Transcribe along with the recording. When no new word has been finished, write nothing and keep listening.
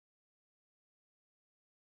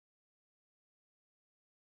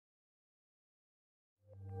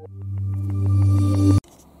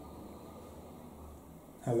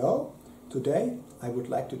Hello, today I would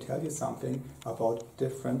like to tell you something about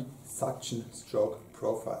different suction stroke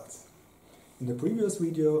profiles. In the previous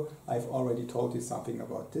video I've already told you something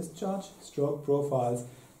about discharge stroke profiles,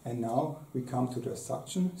 and now we come to the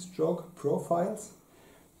suction stroke profiles.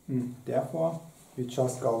 Therefore we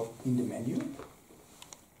just go in the menu,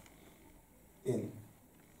 in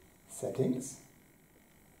settings,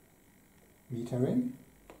 metering,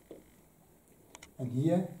 and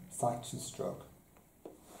here suction stroke.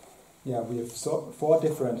 Yeah, we have 4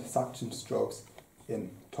 different suction strokes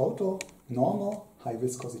in total: normal, high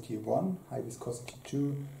viscosity 1, high viscosity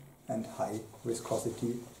 2, and high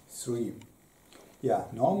viscosity 3. Yeah,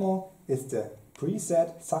 normal is the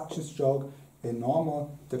preset suction stroke. In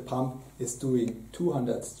normal, the pump is doing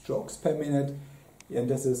 200 strokes per minute, and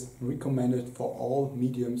this is recommended for all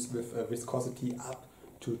mediums with a viscosity up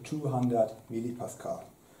to 200 millipascal.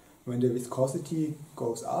 When the viscosity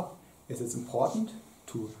goes up, it is important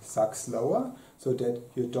to suck slower so that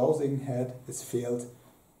your dosing head is filled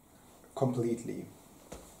completely.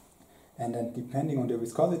 And then depending on the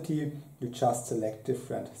viscosity, you just select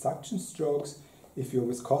different suction strokes. If your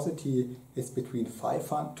viscosity is between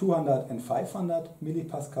 200 and 500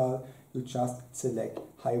 millipascal, you just select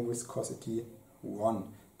high viscosity 1.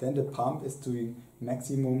 Then the pump is doing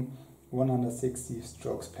maximum 160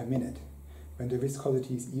 strokes per minute. When the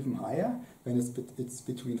viscosity is even higher, when it's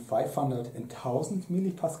between 500 and 1000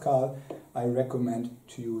 millipascal, I recommend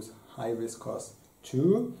to use high viscous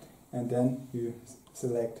 2, and then you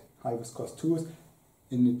select high viscous 2s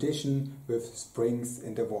in addition with springs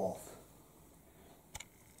in the valve.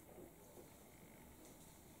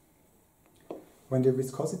 When the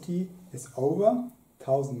viscosity is over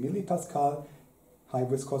 1000 millipascal, high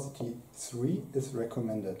viscosity 3 is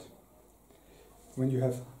recommended. When you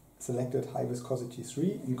have selected high viscosity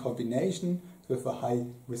 3 in combination with a high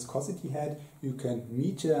viscosity head, you can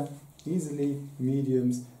meter easily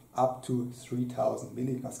mediums up to 3000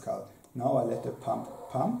 millipascal. Now I let the pump,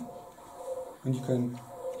 and you can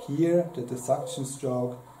hear that the suction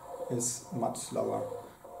stroke is much slower.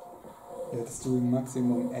 It's doing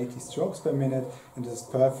maximum 80 strokes per minute, and this is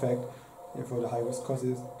perfect for the high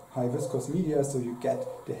viscous media, so you get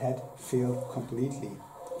the head filled completely.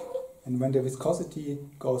 And when the viscosity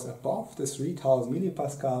goes above the 3000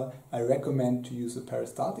 millipascal, I recommend to use a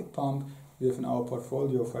peristaltic pump. We have in our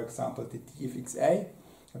portfolio, for example, the DFXA,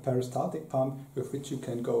 a peristaltic pump with which you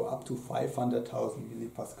can go up to 500,000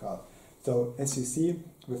 millipascal. So as you see,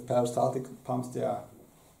 with peristaltic pumps there are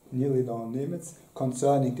nearly no limits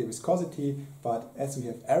concerning the viscosity, but as we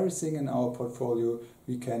have everything in our portfolio,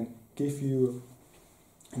 we can give you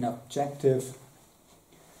an objective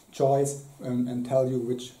choice and tell you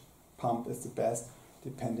which pump is the best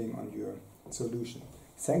depending on your solution.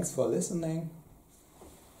 Thanks for listening.